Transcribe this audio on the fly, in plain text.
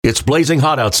It's blazing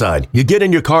hot outside. You get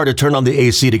in your car to turn on the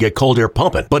AC to get cold air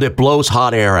pumping, but it blows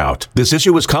hot air out. This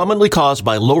issue is commonly caused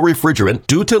by low refrigerant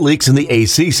due to leaks in the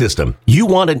AC system. You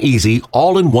want an easy,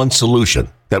 all-in-one solution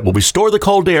that will restore the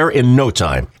cold air in no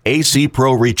time. AC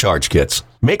Pro Recharge Kits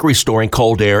make restoring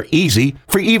cold air easy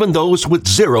for even those with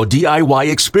zero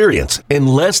DIY experience in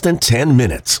less than 10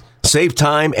 minutes. Save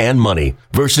time and money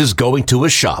versus going to a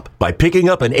shop by picking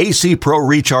up an AC Pro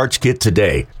Recharge Kit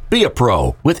today. Be a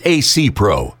pro with AC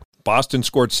Pro. Boston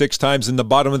scored 6 times in the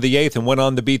bottom of the 8th and went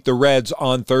on to beat the Reds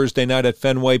on Thursday night at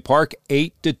Fenway Park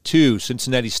 8-2.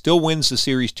 Cincinnati still wins the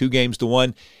series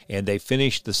 2-1, and they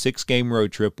finished the 6-game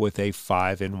road trip with a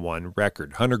 5-1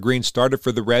 record. Hunter Greene started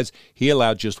for the Reds. He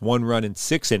allowed just 1 run in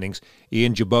 6 innings.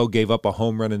 Ian Gibaut gave up a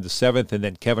home run in the 7th, and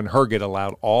then Kevin Herget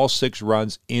allowed all 6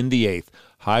 runs in the 8th,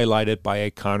 highlighted by a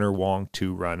Connor Wong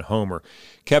 2-run homer.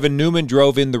 Kevin Newman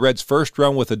drove in the Reds' first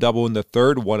run with a double in the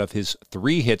 3rd, one of his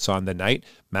 3 hits on the night.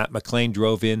 Matt McLain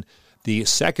drove in the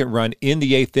 2nd run in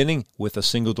the 8th inning with a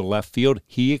single to left field.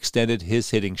 He extended his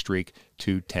hitting streak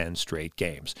to 10 straight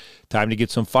games. Time to get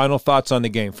some final thoughts on the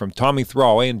game from Tommy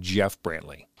Thrall and Jeff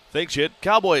Brantley. Thanks, Jit.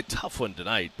 Cowboy, tough one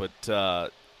tonight,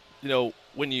 but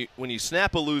when you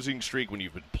snap a losing streak, when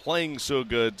you've been playing so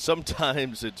good,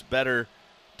 sometimes it's better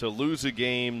to lose a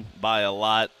game by a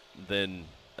lot than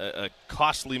a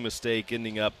costly mistake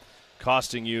ending up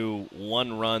costing you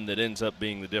 1 run that ends up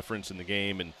being the difference in the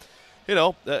game. And,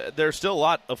 there's still a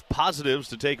lot of positives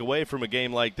to take away from a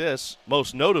game like this,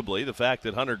 most notably the fact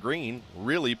that Hunter Greene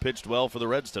really pitched well for the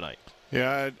Reds tonight.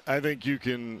 Yeah, I think you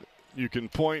can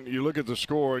point, you look at the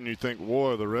score and you think,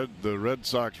 whoa, the Red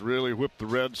Sox really whipped the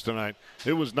Reds tonight.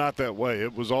 It was not that way.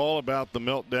 It was all about the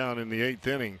meltdown in the 8th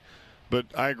inning. But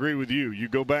I agree with you. You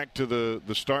go back to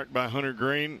the start by Hunter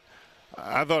Greene,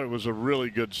 I thought it was a really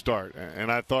good start. And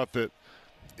I thought that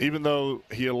even though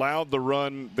he allowed the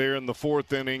run there in the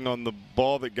 4th inning on the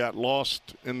ball that got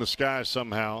lost in the sky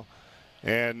somehow,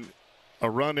 and a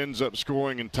run ends up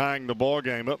scoring and tying the ball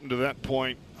game, up until that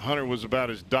point, Hunter was about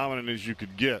as dominant as you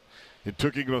could get. It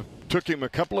took him a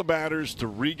couple of batters to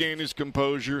regain his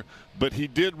composure, but he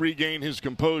did regain his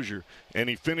composure, and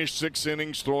he finished 6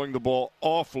 innings throwing the ball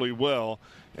awfully well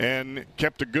and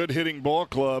kept a good hitting ball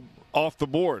club off the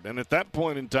board. And at that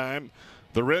point in time,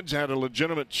 the Reds had a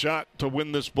legitimate shot to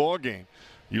win this ball game.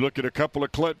 You look at a couple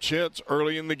of clutch hits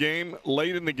early in the game,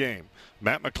 late in the game.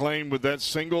 Matt McLain with that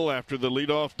single after the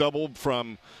leadoff double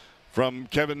from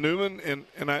Kevin Newman,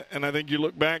 and I think you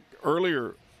look back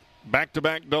earlier,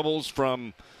 back-to-back doubles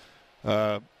from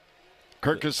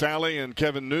Curt Casale and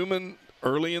Kevin Newman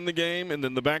early in the game, and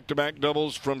then the back-to-back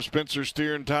doubles from Spencer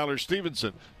Steer and Tyler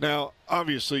Stevenson. Now,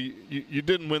 obviously, you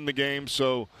didn't win the game,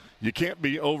 so you can't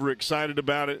be overexcited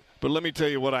about it. But let me tell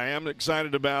you what I am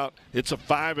excited about. It's a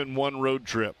 5-1 road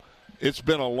trip. It's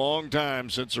been a long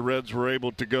time since the Reds were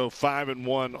able to go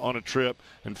 5-1 on a trip.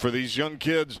 And for these young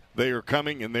kids, they are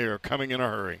coming, and they are coming in a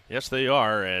hurry. Yes, they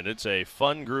are, and it's a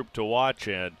fun group to watch.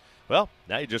 And, well,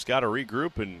 now you just got to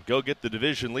regroup and go get the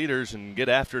division leaders and get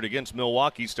after it against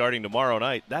Milwaukee starting tomorrow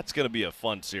night. That's going to be a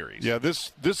fun series. Yeah,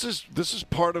 this is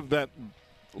part of that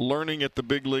learning at the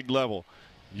big league level.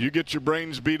 You get your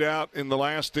brains beat out in the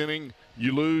last inning,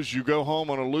 you lose, you go home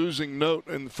on a losing note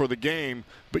for the game,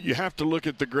 but you have to look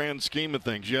at the grand scheme of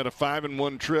things. You had a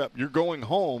 5-1 trip. You're going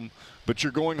home, but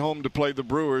you're going home to play the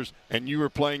Brewers, and you are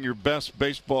playing your best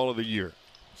baseball of the year.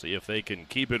 See if they can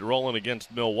keep it rolling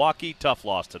against Milwaukee. Tough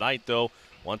loss tonight, though.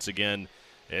 Once again,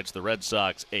 it's the Red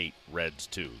Sox 8, Reds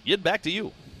 2. Yid, back to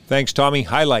you. Thanks, Tommy.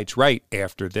 Highlights right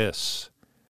after this.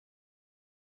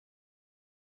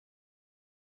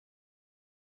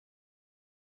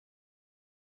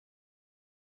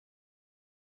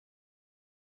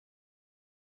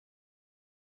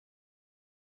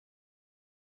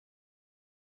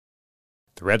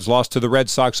 The Reds lost to the Red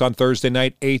Sox on Thursday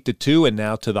night 8-2, and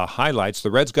now to the highlights.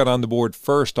 The Reds got on the board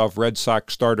first off Red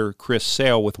Sox starter Chris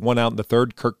Sale with 1 out in the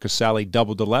 3rd. Curt Casale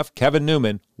doubled to left. Kevin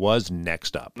Newman was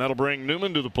next up. That'll bring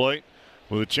Newman to the plate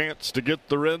with a chance to get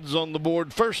the Reds on the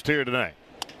board first here tonight.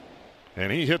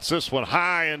 And he hits this one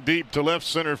high and deep to left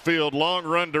center field. Long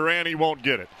run, Duran, he won't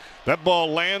get it. That ball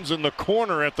lands in the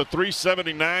corner at the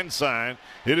 379 sign.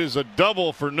 It is a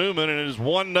double for Newman, and it is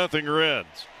 1-0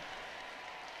 Reds.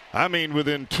 I mean,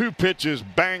 within 2 pitches,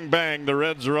 bang, bang, the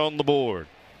Reds are on the board.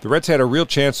 The Reds had a real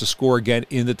chance to score again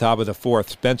in the top of the 4th.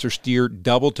 Spencer Steer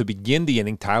doubled to begin the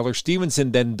inning. Tyler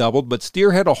Stevenson then doubled, but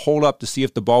Steer had to hold up to see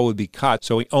if the ball would be caught,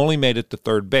 so he only made it to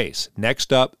 3rd base.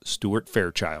 Next up, Stuart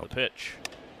Fairchild. Pitch.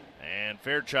 And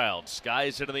Fairchild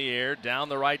skies it in the air, down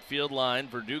the right field line.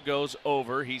 Verdugo's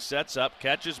over. He sets up.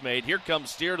 Catch is made. Here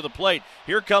comes Steer to the plate.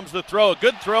 Here comes the throw. A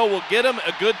good throw will get him.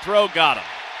 A good throw got him.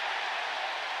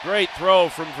 Great throw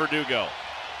from Verdugo.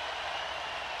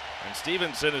 And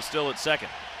Stevenson is still at second.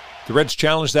 The Reds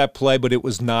challenged that play, but it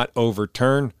was not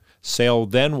overturned. Sale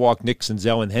then walked Nick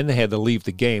Senzel and then had to leave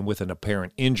the game with an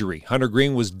apparent injury. Hunter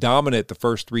Green was dominant the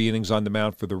first 3 innings on the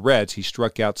mound for the Reds. He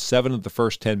struck out 7 of the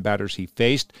first 10 batters he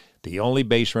faced. The only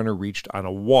base runner reached on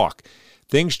a walk.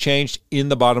 Things changed in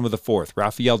the bottom of the 4th.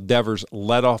 Rafael Devers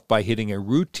led off by hitting a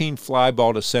routine fly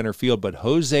ball to center field, but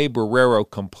Jose Barrero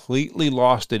completely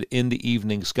lost it in the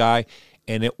evening sky,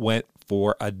 and it went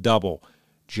for a double.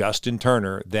 Justin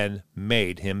Turner then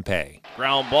made him pay.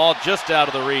 Ground ball just out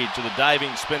of the read to the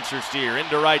diving Spencer Steer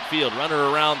into right field.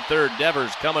 Runner around third.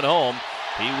 Devers coming home.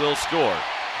 He will score.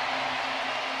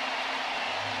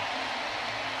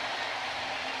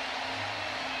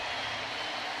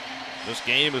 This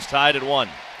game is tied at 1.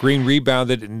 Green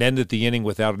rebounded and ended the inning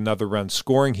without another run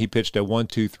scoring. He pitched a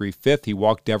 1-2-3 fifth. He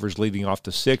walked Devers leading off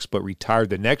to 6, but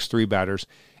retired the next 3 batters,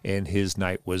 and his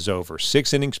night was over.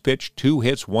 6 innings pitched, 2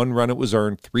 hits, 1 run it was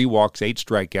earned, 3 walks, 8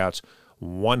 strikeouts,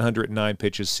 109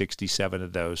 pitches, 67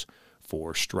 of those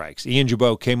 4 strikes. Ian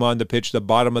Gibaut came on to pitch the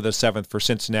bottom of the 7th for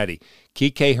Cincinnati.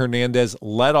 Kike Hernandez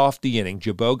led off the inning.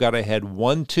 Gibaut got ahead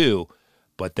 1-2,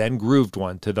 but then grooved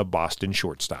one to the Boston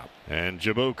shortstop. And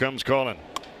Gibaut comes calling.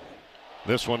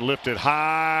 This one lifted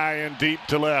high and deep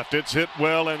to left. It's hit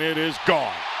well, and it is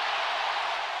gone.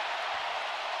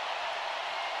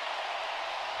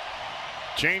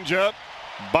 Change up,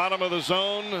 bottom of the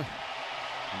zone.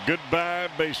 Goodbye,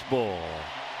 baseball.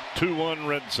 2-1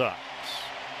 Red Sox.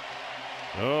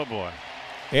 Oh, boy.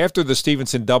 After the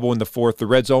Stevenson double in the 4th, the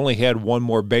Reds only had 1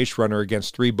 more base runner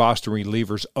against 3 Boston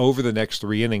relievers over the next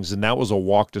 3 innings, and that was a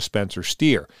walk to Spencer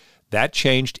Steer. That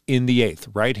changed in the 8th.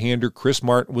 Right-hander Chris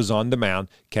Martin was on the mound.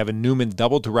 Kevin Newman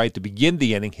doubled to right to begin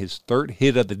the inning, his 3rd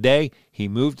hit of the day. He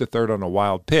moved to third on a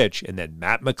wild pitch, and then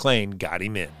Matt McLain got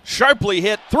him in. Sharply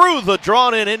hit through the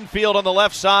drawn-in infield on the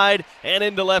left side and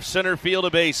into left center field, a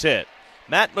base hit.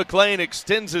 Matt McLain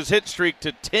extends his hit streak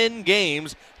to 10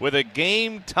 games with a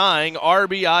game-tying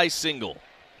RBI single.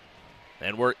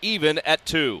 And we're even at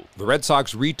 2. The Red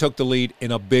Sox retook the lead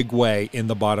in a big way in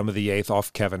the bottom of the 8th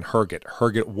off Kevin Herget.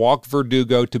 Herget walked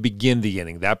Verdugo to begin the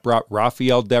inning. That brought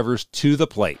Rafael Devers to the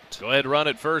plate. Go ahead, run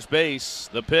at first base.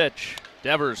 The pitch.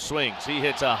 Devers swings. He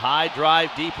hits a high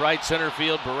drive, deep right center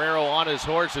field. Barrero on his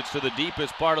horse. It's to the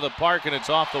deepest part of the park, and it's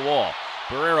off the wall.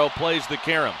 Barrero plays the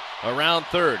carom. Around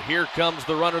third. Here comes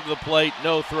the runner to the plate.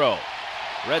 No throw.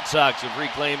 Red Sox have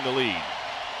reclaimed the lead.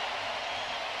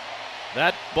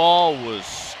 That ball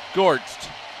was scorched,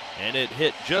 and it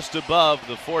hit just above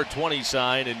the 420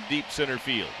 sign in deep center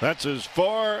field. That's as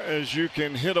far as you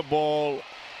can hit a ball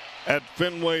at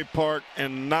Fenway Park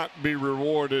and not be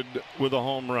rewarded with a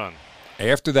home run.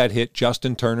 After that hit,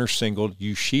 Justin Turner singled.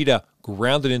 Yoshida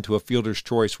grounded into a fielder's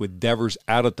choice with Devers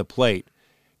out at the plate.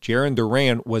 Jarren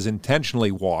Duran was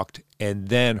intentionally walked, and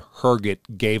then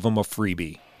Herget gave him a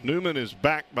freebie. Newman is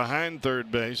back behind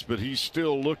third base, but he's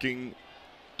still looking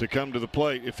to come to the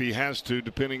plate if he has to,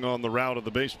 depending on the route of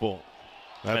the baseball.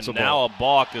 That's and a now ball. A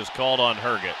balk is called on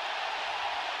Herget.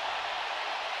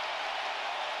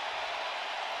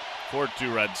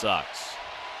 4-2 Red Sox.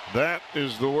 That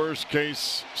is the worst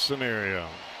case scenario.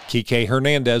 Kike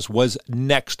Hernandez was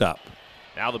next up.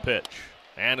 Now the pitch.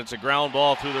 And it's a ground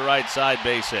ball through the right side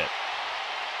base hit.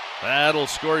 That'll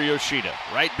score Yoshida.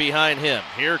 Right behind him.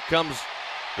 Here comes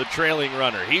the trailing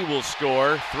runner. He will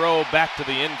score. Throw back to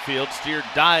the infield. Steer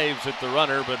dives at the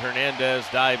runner, but Hernandez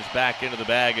dives back into the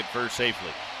bag at first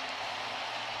safely.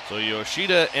 So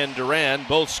Yoshida and Duran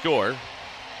both score.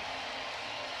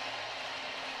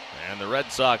 And the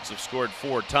Red Sox have scored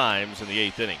 4 times in the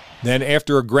 8th inning. Then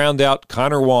after a ground out,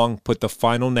 Connor Wong put the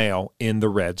final nail in the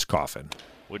Reds' coffin.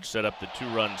 Which set up the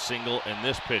 2-run single, and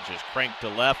this pitch is cranked to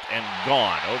left and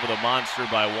gone over the monster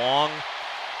by Wong.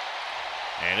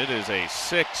 And it is a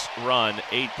 6-run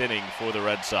 8th inning for the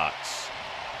Red Sox.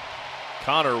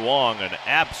 Connor Wong, an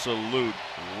absolute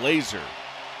laser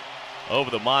over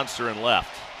the monster and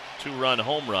left. 2-run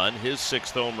home run, his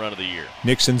 6th home run of the year.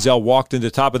 Nick Senzel walked in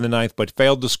the top of the 9th but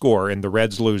failed to score, and the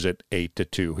Reds lose it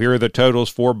 8-2. Here are the totals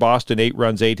for Boston: 8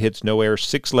 runs, 8 hits, no errors,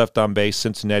 6 left on base.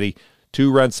 Cincinnati,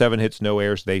 2 runs, 7 hits, no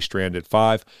errors. They stranded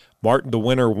 5. Martin, the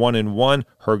winner, 1-1.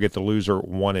 Herget, the loser,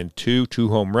 1-2. 2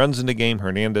 home runs in the game.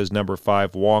 Hernandez, number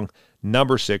 5. Wong,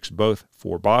 number 6. Both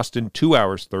for Boston. 2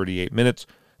 hours, 38 minutes.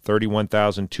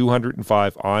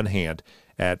 31,205 on hand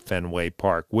at Fenway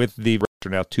Park. With the Reds are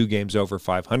now 2 games over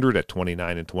 500 at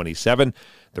 29 and 27.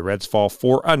 The Reds fall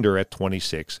 4 under at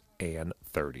 26 and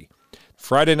 30.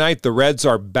 Friday night, the Reds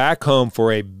are back home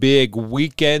for a big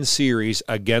weekend series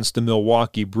against the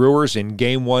Milwaukee Brewers. In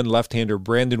Game 1, left-hander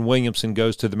Brandon Williamson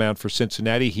goes to the mound for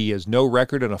Cincinnati. He has no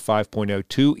record and a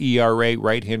 5.02 ERA.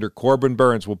 Right-hander Corbin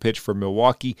Burns will pitch for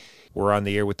Milwaukee. We're on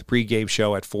the air with the pregame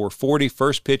show at 4:40.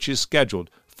 First pitch is scheduled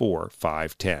for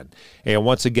 5:10. And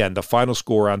once again, the final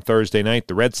score on Thursday night,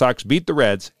 the Red Sox beat the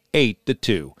Reds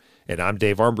 8-2. And I'm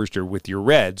Dave Armbruster with your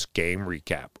Reds game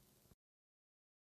recap.